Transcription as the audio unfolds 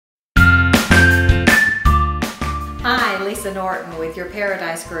Hi, Lisa Norton with your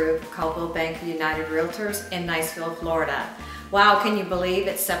Paradise Group, Coldwell Banker United Realtors in Niceville, Florida. Wow, can you believe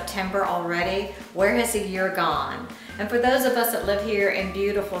it's September already? Where has the year gone? And for those of us that live here in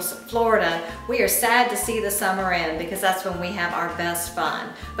beautiful Florida, we are sad to see the summer end because that's when we have our best fun.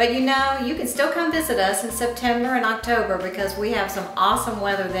 But you know, you can still come visit us in September and October because we have some awesome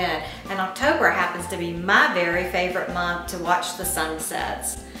weather then. And October happens to be my very favorite month to watch the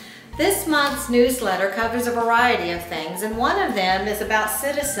sunsets. This month's newsletter covers a variety of things, and one of them is about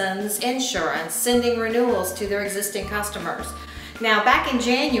Citizens Insurance sending renewals to their existing customers. Now, back in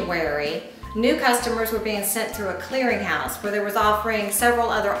January, new customers were being sent through a clearinghouse where there was offering several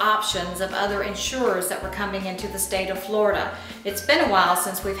other options of other insurers that were coming into the state of Florida. It's been a while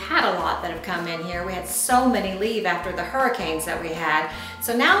since we've had a lot that have come in here. We had so many leave after the hurricanes that we had.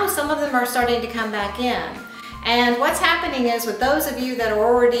 So now some of them are starting to come back in. And what's happening is with those of you that are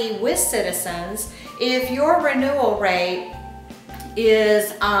already with Citizens, if your renewal rate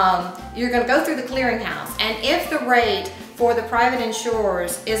is, you're going to go through the clearinghouse, and if the rate for the private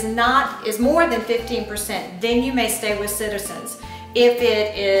insurers is more than 15%, then you may stay with Citizens. If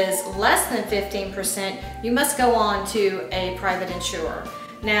it is less than 15%, you must go on to a private insurer.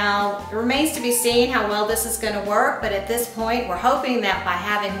 Now, it remains to be seen how well this is going to work, but at this point, we're hoping that by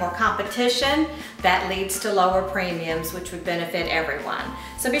having more competition, that leads to lower premiums, which would benefit everyone.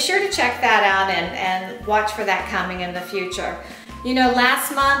 So be sure to check that out and watch for that coming in the future. You know,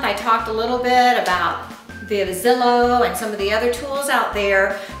 last month I talked a little bit about the Zillow and some of the other tools out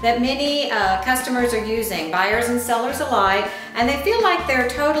there that many customers are using, buyers and sellers alike, and they feel like they're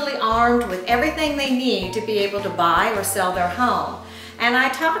totally armed with everything they need to be able to buy or sell their home. And I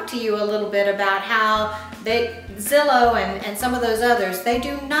talked to you a little bit about how Zillow and some of those others, they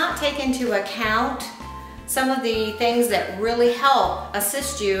do not take into account some of the things that really help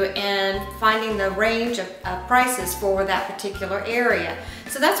assist you in finding the range of prices for that particular area.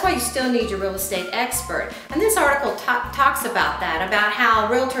 So that's why you still need your real estate expert. And this article talks about that, about how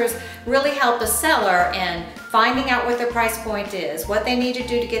realtors really help the seller in finding out what their price point is, what they need to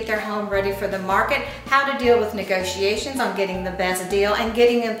do to get their home ready for the market, how to deal with negotiations on getting the best deal and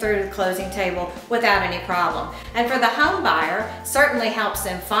getting them through the closing table without any problem. And for the home buyer, certainly helps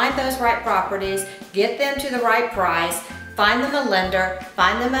them find those right properties, get them to the right price, find them a lender,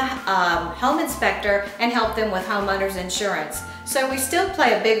 find them a home inspector, and help them with homeowners insurance. So we still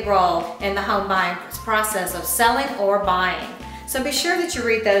play a big role in the home buying process of selling or buying. So be sure that you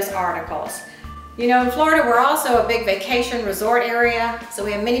read those articles. You know, in Florida, we're also a big vacation resort area. So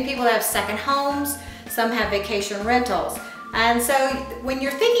we have many people that have second homes. Some have vacation rentals. And so when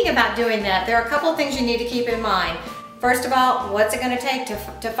you're thinking about doing that, there are a couple of things you need to keep in mind. First of all, what's it going to take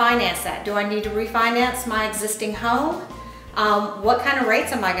to finance that? Do I need to refinance my existing home? What kind of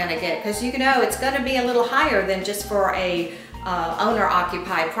rates am I going to get? Because you know it's going to be a little higher than just for a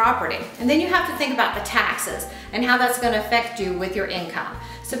owner-occupied property. And then you have to think about the taxes and how that's going to affect you with your income.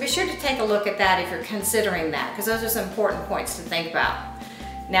 So be sure to take a look at that if you're considering that, because those are some important points to think about.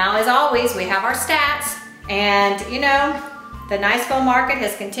 Now, as always, we have our stats, and you know, the Niceville market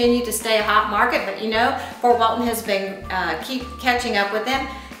has continued to stay a hot market, but you know, Fort Walton has been keep catching up with them,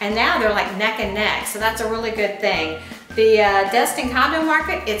 and now they're like neck and neck, so that's a really good thing. The Destin condo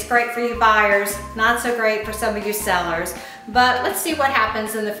market, it's great for you buyers, not so great for some of you sellers, but let's see what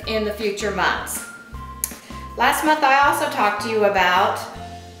happens in the future months. Last month I also talked to you about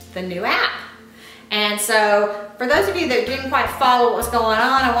the new app. And so for those of you that didn't quite follow what was going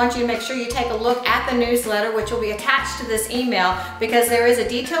on, I want you to make sure you take a look at the newsletter, which will be attached to this email, because there is a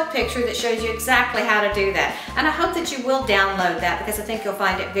detailed picture that shows you exactly how to do that. And I hope that you will download that because I think you'll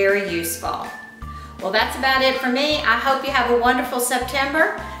find it very useful. Well, that's about it for me. I hope you have a wonderful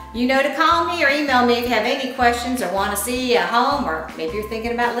September. You know to call me or email me if you have any questions or want to see a home, or maybe you're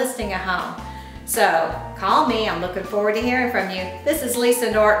thinking about listing a home. So call me. I'm looking forward to hearing from you. This is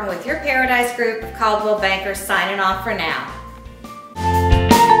Lisa Norton with your Paradise Group of Coldwell Bankers signing off for now.